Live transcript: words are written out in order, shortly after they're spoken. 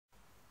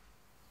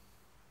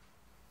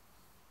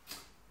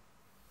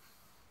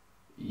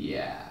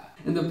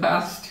In the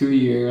past 2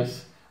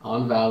 years,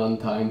 on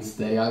Valentine's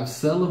Day, I've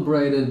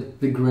celebrated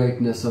the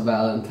greatness of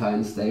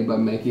Valentine's Day by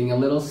making a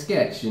little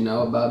sketch, you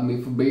know, about me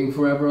being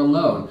forever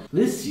alone.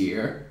 This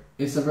year,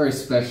 it's a very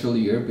special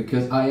year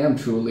because I am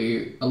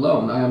truly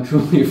alone. I am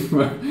truly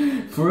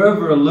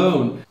forever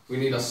alone. We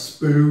need a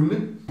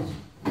spoon.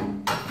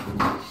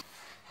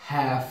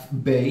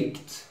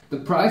 Half-baked. The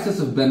prices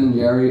of Ben &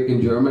 Jerry in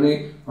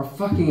Germany are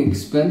fucking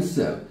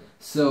expensive.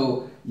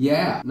 So,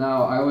 yeah.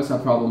 Now, I always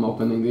have problem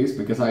opening these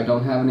because I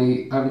don't have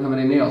any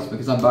nails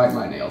because I bite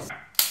my nails.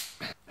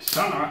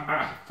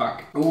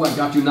 Fuck. Oh, I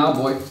got you now,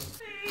 boy.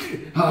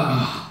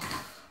 I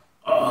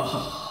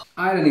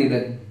don't need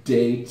a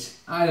date.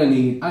 I don't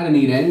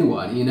need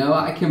anyone, you know?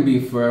 I can be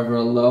forever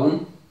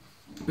alone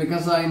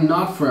because I'm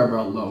not forever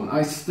alone.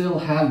 I still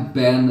have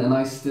Ben and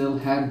I still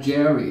have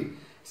Jerry.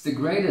 It's the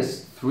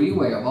greatest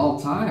three-way of all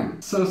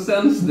time. So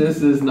since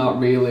this is not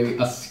really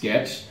a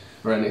sketch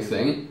or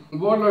anything,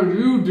 what are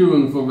you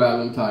doing for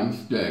Valentine's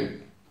Day?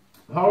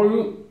 How are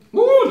you?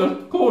 Ooh,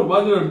 that's cold.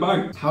 Why did I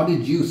bite? How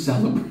did you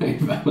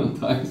celebrate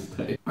Valentine's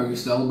Day? Are you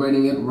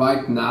celebrating it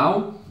right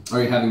now?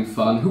 Are you having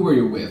fun? Who are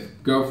you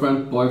with?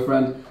 Girlfriend?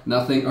 Boyfriend?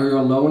 Nothing? Are you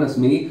alone as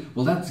me?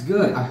 Well, that's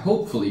good.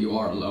 Hopefully you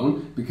are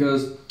alone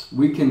because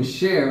we can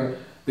share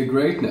the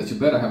greatness. You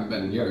better have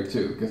Ben & Jerry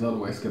too, because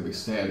otherwise it's gonna be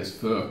sad as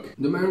fuck.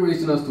 The main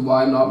reason as to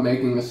why I'm not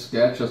making a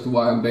sketch, as to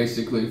why I'm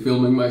basically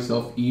filming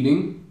myself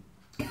eating,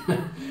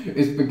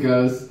 is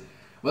because,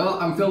 well,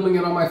 I'm filming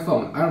it on my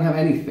phone. I don't have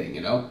anything,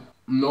 you know?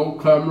 No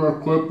camera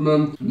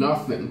equipment,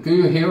 nothing. Can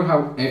you hear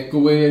how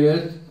echoey it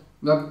is?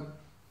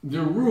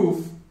 The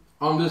roof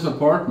on this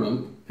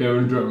apartment here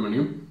in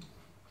Germany,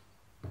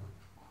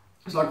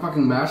 it's like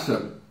fucking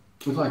massive.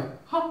 It's like,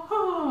 ha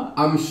ha!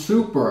 I'm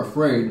super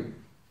afraid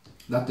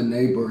that the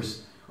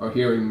neighbors are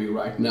hearing me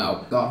right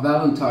now. God,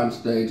 Valentine's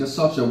Day, just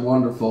such a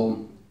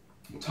wonderful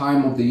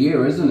time of the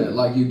year, isn't it?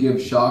 Like, you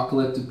give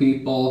chocolate to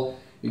people,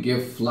 you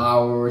give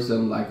flowers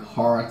and like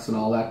hearts and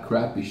all that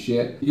crappy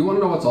shit. You wanna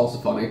know what's also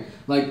funny?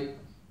 Like,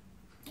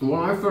 when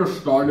I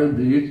first started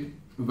these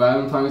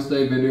Valentine's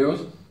Day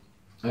videos,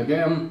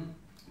 again,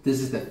 this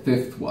is the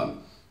 5th one.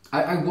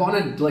 I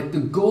wanted, like,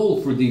 the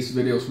goal for these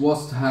videos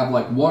was to have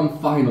like one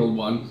final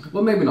one.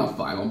 Well, maybe not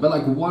final, but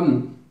like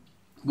one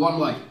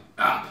like,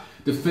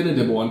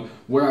 definitive one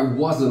where I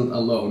wasn't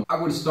alone. I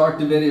would start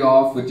the video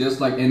off with just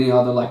like any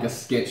other, like a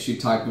sketchy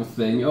type of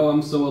thing. Oh,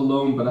 I'm so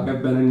alone, but I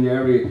have Ben &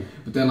 Jerry.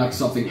 But then like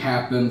something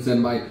happens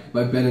and my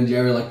Ben &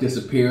 Jerry like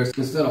disappears.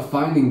 Instead of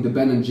finding the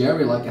Ben &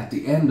 Jerry like at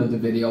the end of the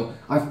video,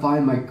 I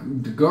find my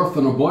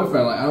girlfriend or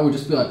boyfriend. Like, I would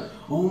just be like,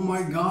 oh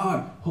my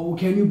god, oh,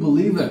 can you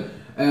believe it?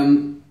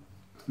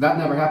 That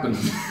never happened.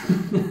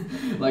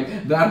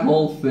 Like, that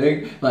whole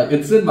thing, like,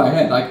 it's in my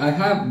head. Like, I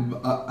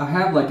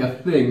have like a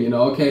thing, you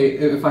know, okay,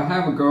 if I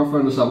have a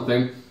girlfriend or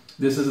something,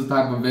 this is the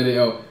type of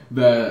video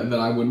that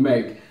I would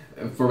make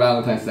for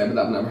Valentine's Day, but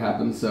that never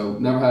happened, so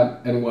never had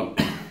anyone.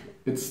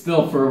 It's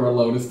still forever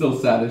alone, it's still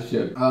sad as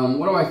shit.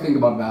 What do I think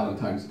about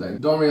Valentine's Day?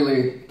 Don't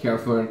really care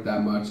for it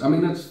that much. I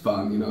mean, it's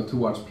fun, you know, to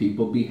watch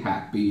people be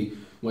happy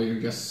while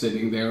you're just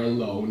sitting there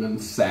alone and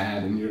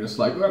sad and you're just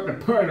like, what the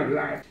point of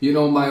life? You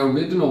know, my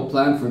original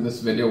plan for this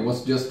video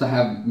was just to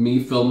have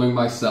me filming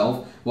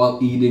myself while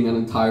eating an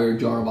entire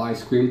jar of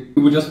ice cream. It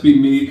would just be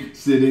me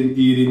sitting,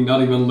 eating,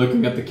 not even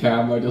looking at the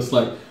camera, just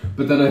like,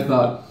 but then I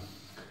thought,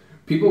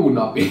 people would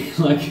not be,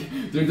 like,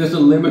 there's a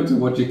limit to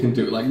what you can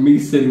do. Like, me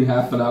sitting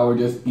half an hour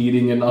just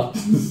eating and not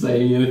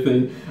saying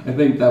anything, I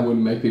think that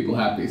wouldn't make people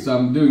happy. So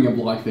I'm doing a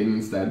vlog thing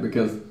instead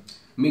because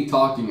me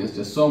talking is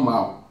just so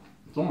much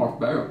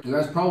better. You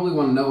guys probably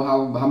want to know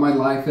how my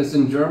life is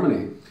in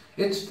Germany.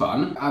 It's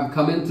fun. I've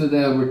come into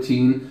the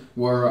routine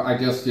where I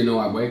just, you know,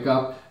 I wake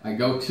up, I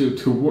go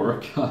to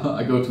work,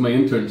 I go to my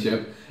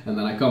internship, and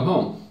then I come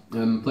home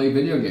and play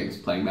video games,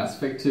 playing Mass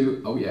Effect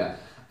 2, oh yeah.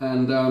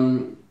 And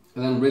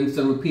then rinse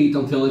and repeat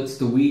until it's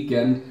the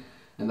weekend,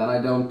 and then I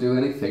don't do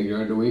anything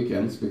during the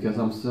weekends because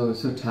I'm so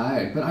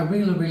tired. But I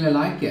really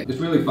like it.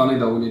 It's really funny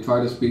though when you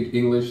try to speak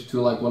English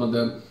to like one of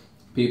the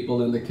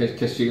people in the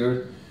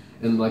cashier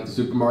in like the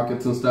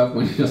supermarkets and stuff,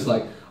 when you're just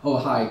like, oh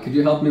hi, could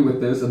you help me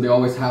with this? And they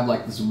always have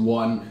like this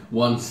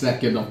one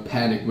second of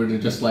panic where they're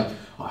just like,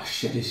 oh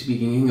shit, he's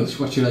speaking English,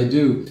 what should I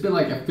do? It's been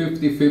like a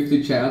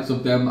 50-50 chance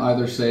of them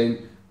either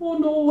saying, oh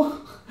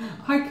no,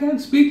 I can't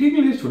speak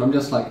English, but I'm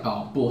just like,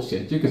 oh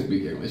bullshit, you can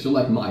speak English, you're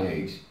like my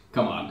age,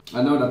 come on.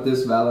 I know that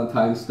this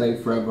Valentine's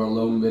Day Forever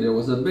Alone video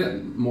was a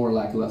bit more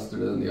lackluster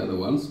than the other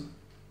ones,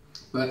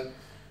 but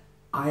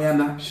I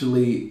am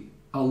actually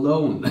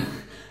alone.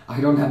 I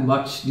don't have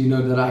much, you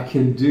know, that I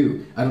can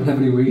do. I don't have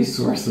any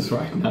resources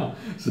right now.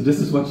 So this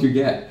is what you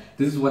get.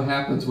 This is what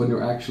happens when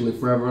you're actually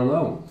forever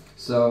alone.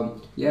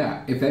 So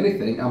yeah, if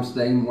anything, I'm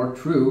staying more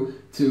true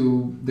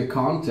to the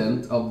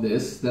content of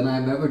this than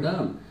I've ever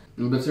done.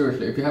 But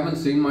seriously, if you haven't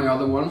seen my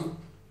other ones,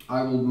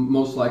 I will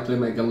most likely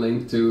make a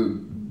link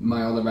to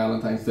my other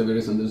Valentine's Day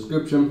videos in the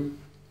description.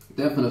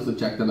 Definitely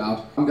check them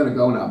out. I'm gonna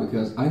go now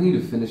because I need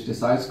to finish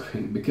this ice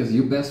cream, because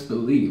you best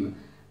believe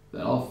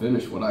that I'll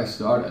finish what I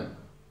started.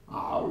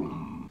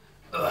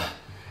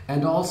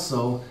 And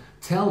also,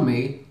 tell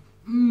me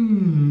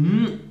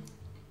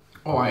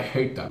Oh, I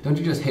hate that. Don't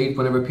you just hate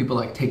whenever people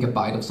like take a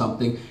bite of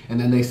something and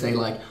then they say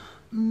like,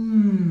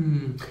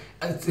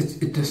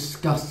 it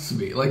disgusts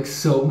me like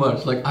so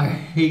much. Like I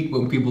hate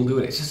when people do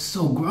it. It's just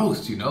so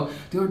gross, you know?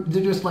 They're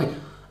just like,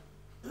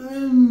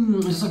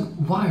 it's just like,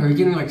 why? Are you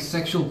getting like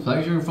sexual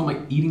pleasure from like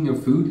eating your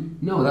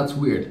food? No, that's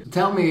weird.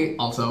 Tell me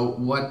also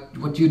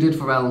what you did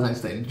for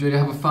Valentine's Day. Did you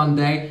have a fun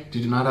day?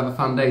 Did you not have a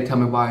fun day? Tell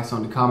me why so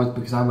in the comments,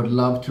 because I would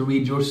love to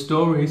read your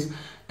stories.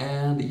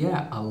 And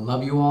yeah, I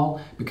love you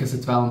all because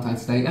it's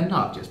Valentine's Day, and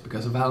not just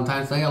because of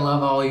Valentine's Day. I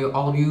love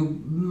all of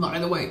you by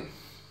the way.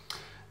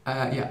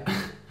 Yeah.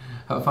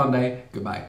 Have a fun day. Goodbye.